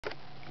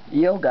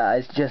Yo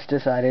guys, just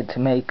decided to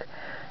make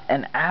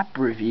an app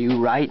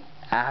review right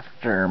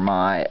after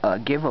my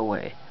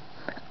giveaway.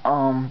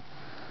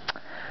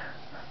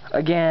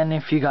 Again,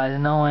 if you guys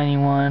know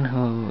anyone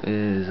who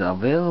is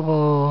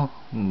available,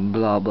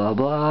 blah blah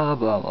blah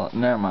blah blah,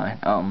 never mind.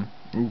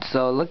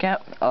 So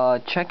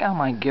check out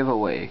my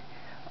giveaway.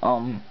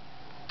 I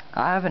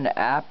have an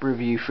app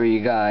review for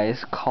you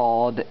guys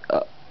called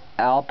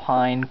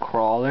Alpine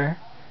Crawler.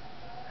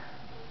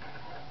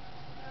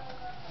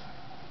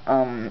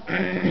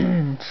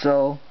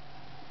 So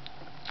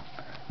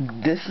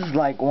this is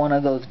like one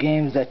of those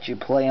games that you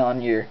play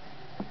on your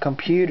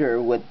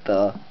computer with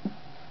the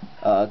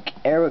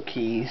arrow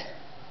keys.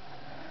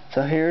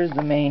 So here's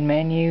the main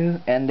menu,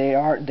 and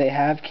they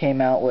have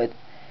came out with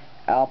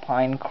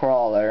Alpine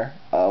Crawler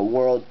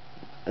World,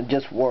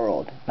 just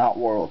World, not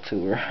World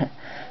Tour.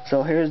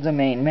 So here's the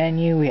main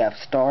menu. We have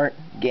Start,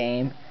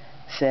 Game,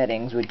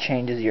 Settings, which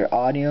changes your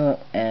audio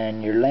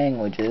and your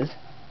languages.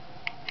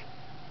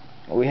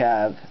 We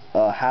have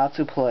How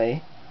to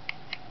Play,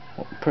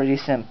 pretty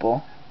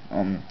simple,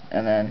 and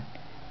then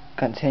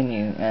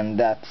Continue, and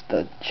that's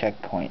the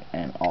checkpoint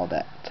and all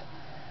that.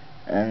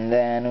 And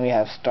then we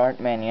have Start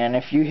Menu, and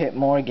if you hit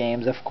More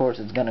Games, of course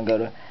it's gonna go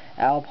to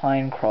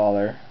Alpine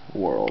Crawler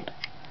World.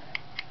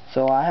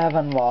 So I have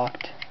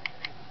unlocked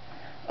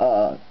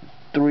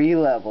 3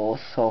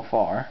 levels so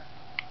far.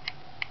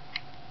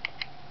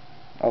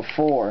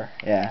 4,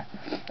 yeah.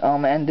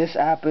 And this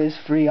app is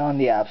free on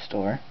the App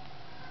Store,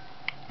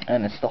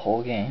 and it's the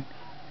whole game.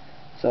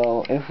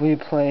 So if we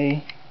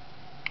play,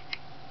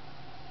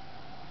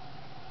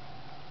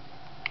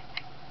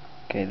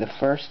 okay, the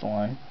first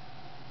one,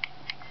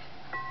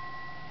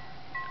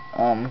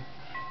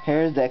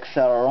 here's the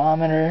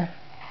accelerometer.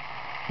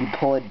 You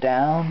pull it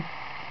down.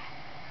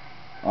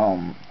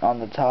 On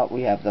the top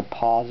we have the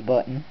pause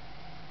button.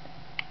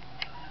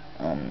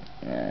 And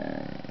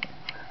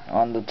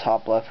on the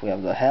top left we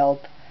have the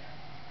health,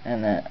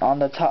 and then on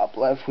the top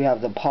left we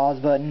have the pause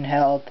button,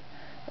 health,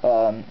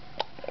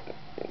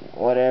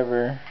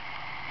 whatever,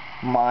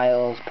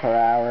 miles per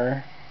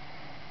hour,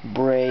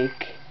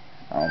 brake,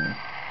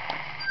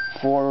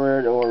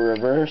 forward or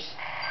reverse.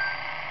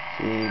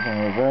 So you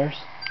can reverse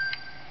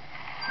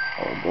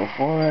or go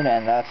forward,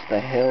 and that's the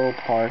hill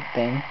part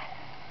thing,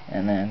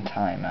 and then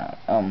timeout.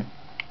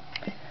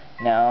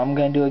 Now I'm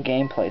gonna do a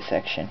gameplay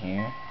section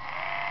here,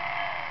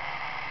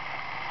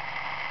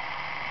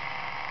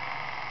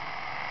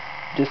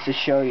 just to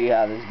show you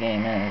how this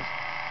game is.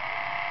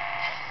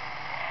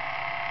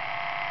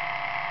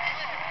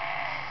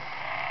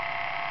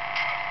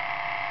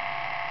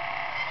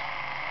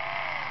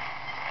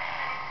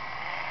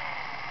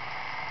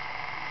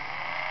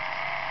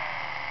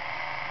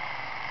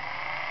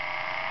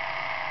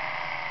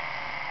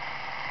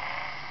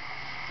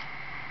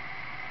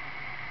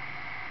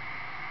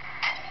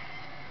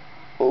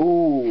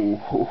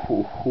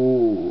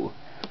 Ooh,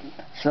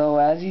 so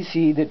as you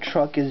see, the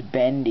truck is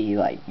bendy,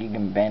 like you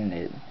can bend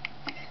it.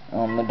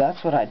 But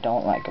that's what I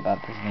don't like about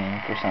this game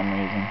for some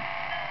reason.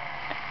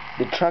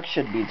 The truck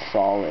should be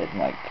solid.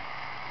 Like,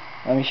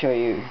 let me show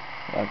you.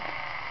 Look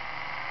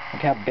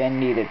how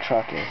bendy the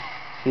truck is.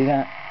 See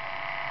that?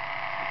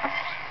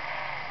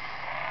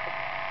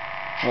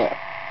 Look,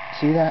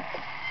 see that?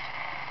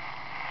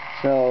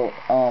 So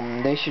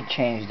they should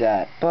change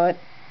that. But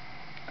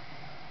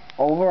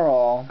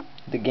overall,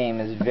 the game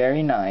is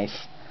very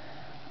nice.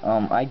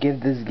 I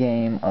give this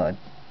game a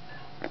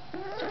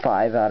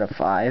 5 out of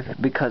 5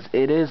 because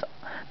it is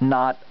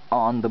not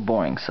on the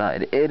boring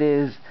side. It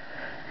is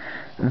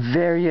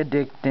very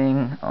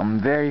addicting,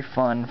 very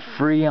fun,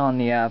 free on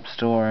the App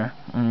Store.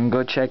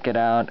 Go check it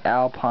out,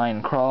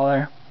 Alpine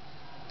Crawler.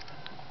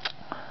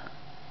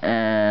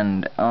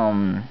 And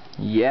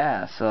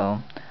yeah,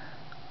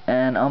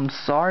 and I'm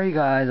sorry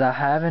guys, I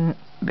haven't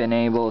been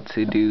able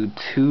to do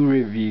 2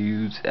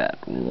 reviews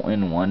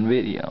in one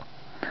video.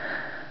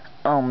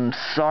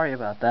 Sorry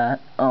about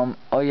that.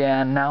 Oh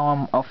yeah, now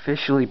I'm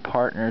officially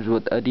partners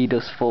with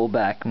Adidas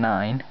Fullback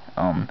 9.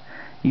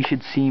 You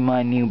should see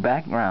my new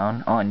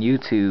background on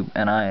YouTube,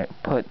 and I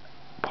put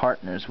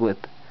partners with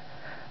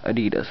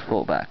Adidas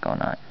Fullback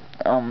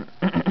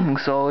 9.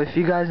 So if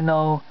you guys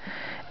know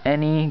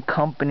any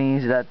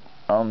companies that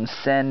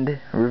send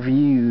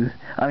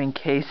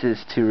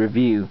cases to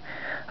review,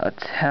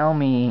 tell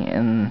me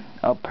in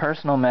a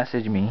personal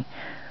message me,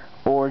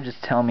 or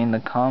just tell me in the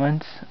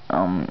comments,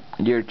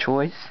 your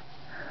choice.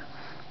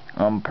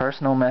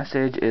 Personal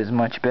message is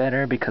much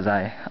better because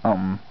I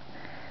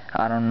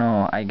don't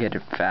know, I get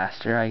it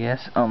faster, I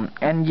guess.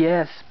 And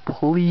yes,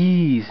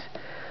 please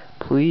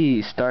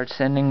start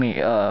sending me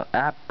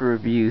app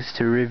reviews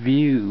to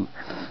review.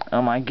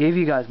 I gave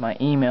you guys my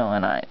email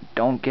and I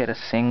don't get a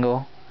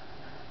single.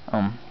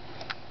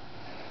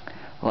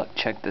 Look,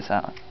 check this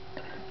out.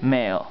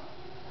 Mail.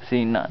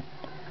 See, none.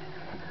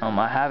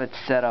 I have it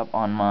set up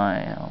on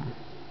my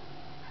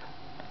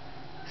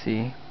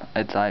see,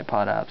 it's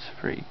iPod Apps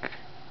Freak.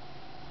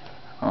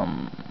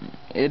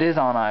 It is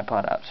on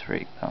iPod Apps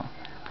Freak though.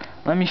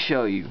 Let me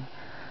show you.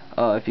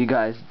 If you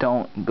guys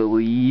don't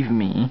believe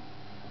me,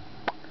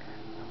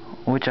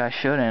 which I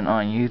shouldn't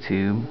on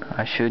YouTube.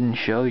 I shouldn't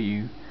show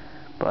you,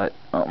 but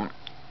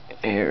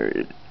here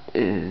it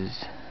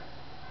is.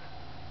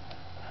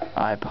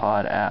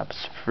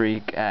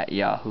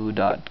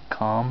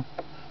 iPodappsfreak@yahoo.com.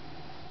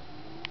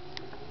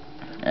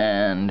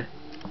 And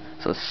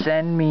so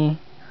send me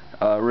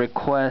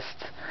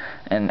requests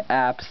and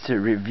apps to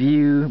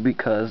review,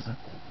 because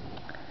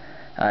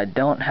I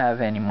don't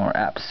have any more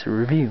apps to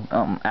review.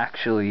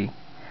 Actually,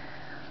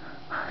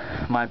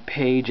 my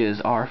pages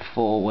are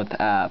full with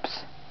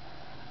apps.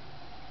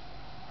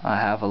 I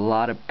have a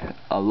lot of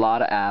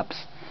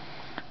apps,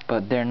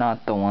 but they're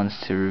not the ones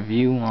to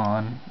review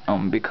on,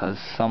 because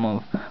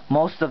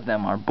most of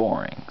them are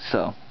boring.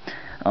 So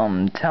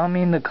tell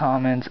me in the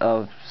comments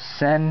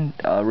send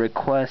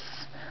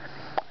requests,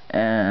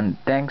 and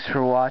thanks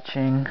for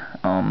watching.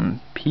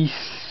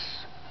 Peace.